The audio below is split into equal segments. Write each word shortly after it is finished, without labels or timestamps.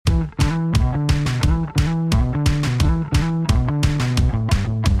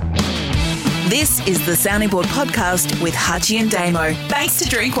This is the Sounding Board podcast with Hutchie and Damo. Thanks to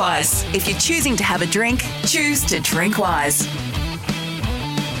Drinkwise. If you're choosing to have a drink, choose to drink wise.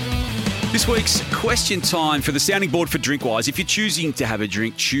 This week's question time for the Sounding Board for Drinkwise. If you're choosing to have a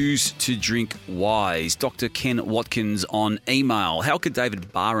drink, choose to drink wise. Dr. Ken Watkins on email. How could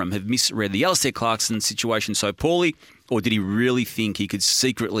David Barham have misread the Alistair Clarkson situation so poorly, or did he really think he could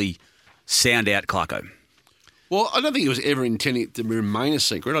secretly sound out Clarko? Well, I don't think he was ever intending it to remain a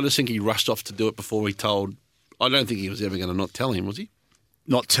secret. I just think he rushed off to do it before he told. I don't think he was ever going to not tell him, was he?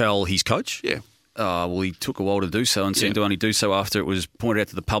 Not tell his coach? Yeah. Well, he took a while to do so and seemed to only do so after it was pointed out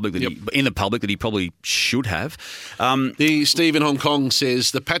to the public that he probably should have. The Steve in Hong Kong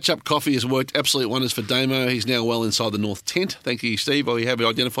says, the patch-up coffee has worked absolute wonders for Damo. He's now well inside the North Tent. Thank you, Steve. We have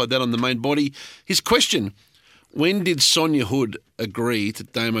identified that on the main body. His question, when did Sonia Hood agree to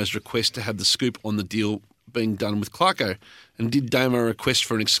Damo's request to have the scoop on the deal being done with Clarko? And did Damo request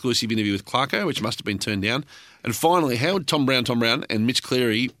for an exclusive interview with Clarko, which must have been turned down? And finally, how would Tom Brown and Mitch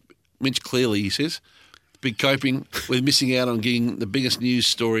Cleary, he says, be coping with missing out on getting the biggest news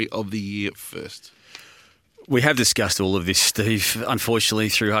story of the year first? We have discussed all of this, Steve, unfortunately,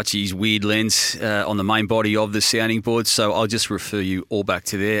 through Hutchie's weird lens on the main body of the Sounding Board, so I'll just refer you all back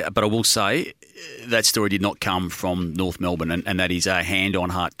to there. But I will say that story did not come from North Melbourne, and that is a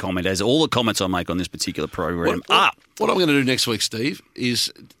hand-on-heart comment, as all the comments I make on this particular program are. What I'm going to do next week, Steve,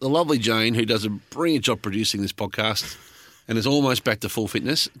 is the lovely Jane, who does a brilliant job producing this podcast and is almost back to full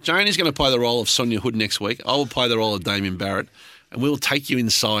fitness. Jane is going to play the role of Sonia Hood next week. I will play the role of Damien Barrett. And we'll take you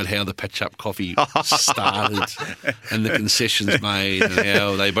inside how the patch-up coffee started and the concessions made and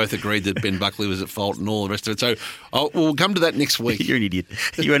how they both agreed that Ben Buckley was at fault and all the rest of it. So we'll come to that next week. You're an idiot.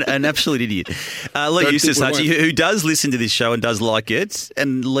 You're an absolute idiot. Lee Eustace, Hutchie, who does listen to this show and does like it.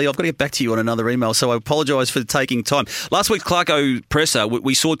 And Lee, I've got to get back to you on another email, so I apologise for taking time. Last week's Clarko presser,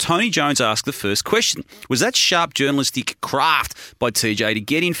 we saw Tony Jones ask the first question. Was that sharp journalistic craft by TJ to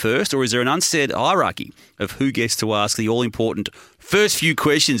get in first, or is there an unsaid hierarchy of who gets to ask the all-important first few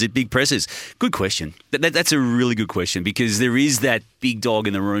questions at big pressers? Good question. That's a really good question, because there is that big dog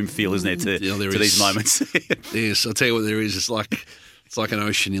in the room feel, isn't there, to these moments? Yes, I'll tell you what there is. It's like an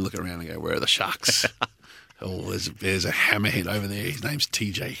ocean. You look around and go, where are the sharks? There's a hammerhead over there. His name's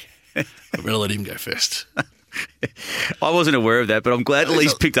TJ. I better let him go first. I wasn't aware of that, but I'm glad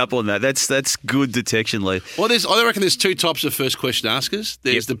Lee's picked up on that. That's good detection, Lee. Well, I reckon there's two types of first question askers.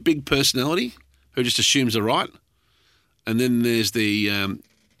 There's the big personality who just assumes they're right. And then there's the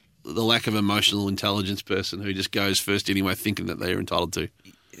lack of emotional intelligence person who just goes first anyway, thinking that they're entitled to.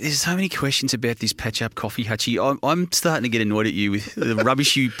 There's so many questions about this patch-up coffee, Hutchie. I'm starting to get annoyed at you with the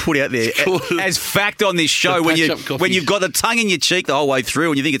rubbish you put out there as fact on this show when you've got the tongue in your cheek the whole way through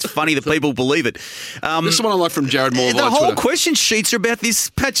and you think it's funny that people believe it. This is one I like from Jared Moore via Twitter. The whole Twitter. question sheets are about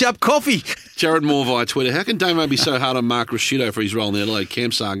this patch-up coffee. Jared Moore via Twitter. How can Damo be so hard on Mark Rashido for his role in the Adelaide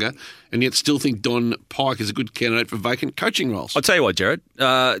Camp saga and yet still think Don Pike is a good candidate for vacant coaching roles? I'll tell you what, Jared.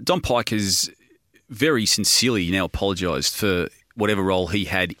 Don Pike has very sincerely now apologised for whatever role he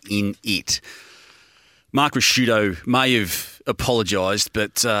had in it. Mark Rashido may have apologised,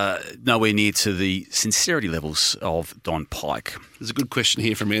 but nowhere near to the sincerity levels of Don Pike. There's a good question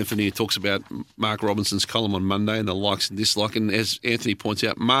here from Anthony who talks about Mark Robinson's column on Monday and the likes and dislikes. And as Anthony points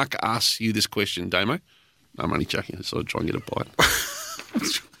out, Mark asks you this question, Damo. I'm only joking, so I'll try and get a bite.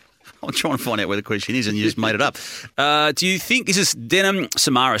 I'm trying to find out where the question is, and you just made it up. Do you think, this is Denham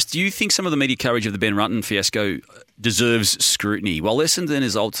Samaras, do you think some of the media coverage of the Ben Rutten fiasco deserves scrutiny? While Essendon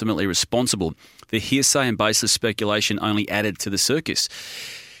is ultimately responsible, the hearsay and baseless speculation only added to the circus.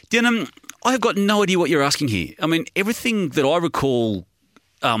 Denham, I've got no idea what you're asking here. I mean, everything that I recall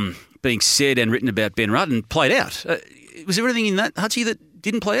being said and written about Ben Rutten played out. Was there anything in that, Hutchie, that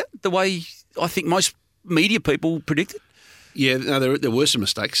didn't play out the way I think most media people predicted? Yeah, no, there were some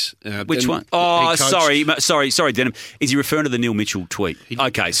mistakes. Which one? Oh, sorry, Denham. Is he referring to the Neil Mitchell tweet?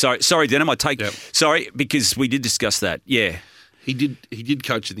 Okay, sorry, Denham. Sorry, because we did discuss that. Yeah, he did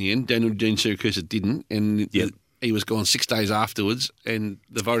coach in the end. Daniel Dean Siracusa didn't, and he was gone 6 days afterwards, and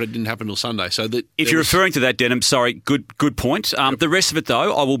the vote didn't happen until Sunday. So if you're referring to that, Denham, sorry, good point. The rest of it,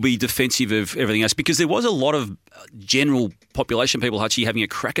 though, I will be defensive of everything else, because there was a lot of general population people, Hutchie, having a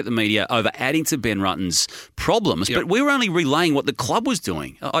crack at the media over adding to Ben Rutten's problems, but we were only relaying what the club was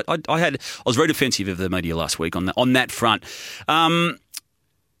doing. I was very defensive of the media last week on that front.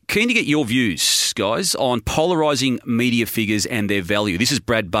 Keen to get your views, guys, on polarising media figures and their value. This is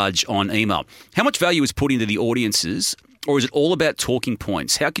Brad Budge on email. How much value is put into the audiences, or is it all about talking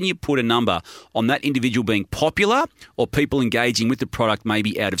points? How can you put a number on that individual being popular or people engaging with the product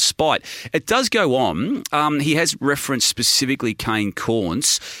maybe out of spite? It does go on. He has referenced specifically Kane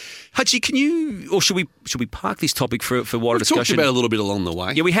Corns. Hutchie, can you, or should we park this topic for wider discussion? We've talked about it a little bit along the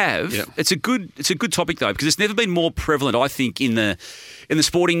way. Yeah, we have. Yeah. It's a good topic though, because it's never been more prevalent, I think, in the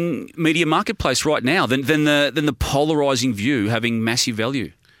sporting media marketplace right now than the polarising view having massive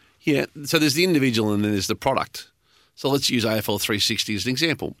value. Yeah. So there's the individual and then there's the product. So let's use AFL 360 as an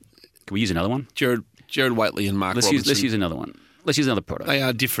example. Can we use another one? Jared Waitley and Mark Robinson. Let's use another one. Let's use another product. They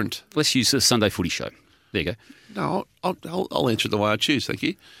are different. Let's use the Sunday Footy Show. There you go. No, I'll answer it the way I choose, thank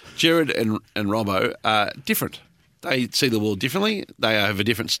you. Jared and Robbo are different. They see the world differently. They have a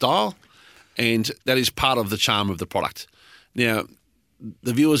different style, and that is part of the charm of the product. Now,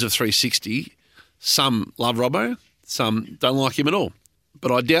 the viewers of 360, some love Robbo, some don't like him at all.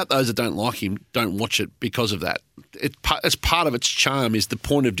 But I doubt those that don't like him don't watch it because of that. It's part of its charm is the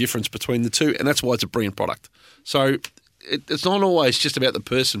point of difference between the two, and that's why it's a brilliant product. So it's not always just about the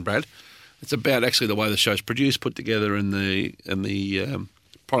person, Brad. It's about actually the way the show's produced, put together, and the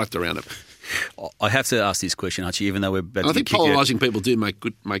product around it. I have to ask this question, Archie, even though we're about I think polarising people do make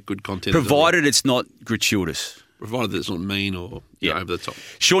good content. Provided it's not gratuitous. Provided that it's not mean or over the top.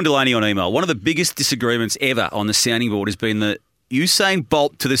 Sean Delaney on email. One of the biggest disagreements ever on the sounding board has been the Usain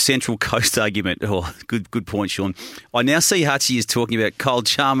Bolt to the Central Coast argument. Oh, good point, Sean. I now see Hutchie is talking about Kyle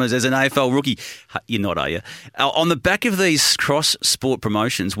Chalmers as an AFL rookie. You're not, are you? On the back of these cross-sport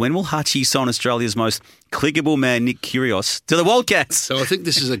promotions, when will Hutchie sign Australia's most clickable man, Nick Kyrgios, to the Wildcats? So I think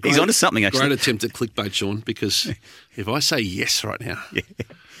this is a great, He's onto something, actually. Great attempt at clickbait, Sean, because if I say yes right now... Yeah.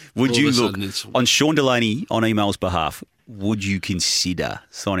 Would you look, on Sean Delaney on email's behalf, would you consider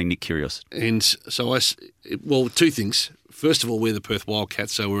signing Nick Kyrgios? And so two things. First of all, we're the Perth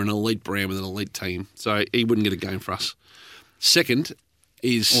Wildcats, so we're an elite brand with an elite team. So he wouldn't get a game for us. Second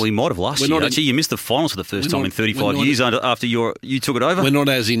is... Well, he might have last year. Actually, you missed the finals for the first time in 35 years after you took it over. We're not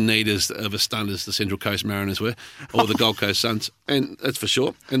as in need of a stunt as the Central Coast Mariners were, or the Gold Coast Suns, and that's for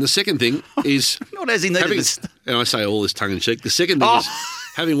sure. And the second thing is... not as in need of a stunt. And I say all this tongue-in-cheek. The second thing is,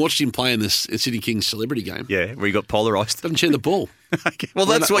 having watched him play in this City Kings celebrity game... Yeah, where he got polarised. Doesn't share the ball. Okay. Well,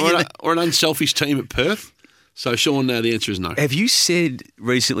 that's we're an unselfish team at Perth. So, Sean, the answer is no. Have you said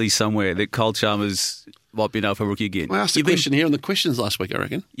recently somewhere that Kyle Chalmers might be an AFL rookie again? I asked a question here on the questions last week, I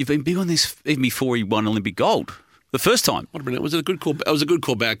reckon. You've been big on this even before he won Olympic gold. The first time. Was it a good call? It was a good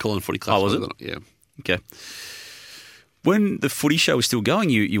call, bad call in Footy Club. Oh, was it? Yeah. Okay. When the Footy Show was still going,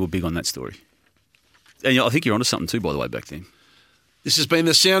 you were big on that story. And I think you're onto something too, by the way, back then. This has been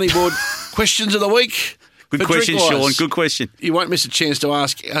the Sounding Board Questions of the Week. Good question, Sean. Good question. You won't miss a chance to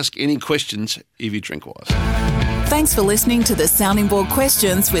ask any questions if you drink wise. Thanks for listening to the Sounding Board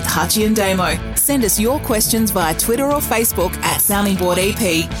Questions with Hutchie and Damo. Send us your questions via Twitter or Facebook at Sounding Board EP.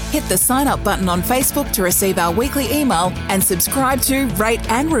 Hit the sign up button on Facebook to receive our weekly email and subscribe to, rate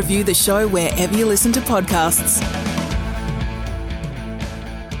and review the show wherever you listen to podcasts.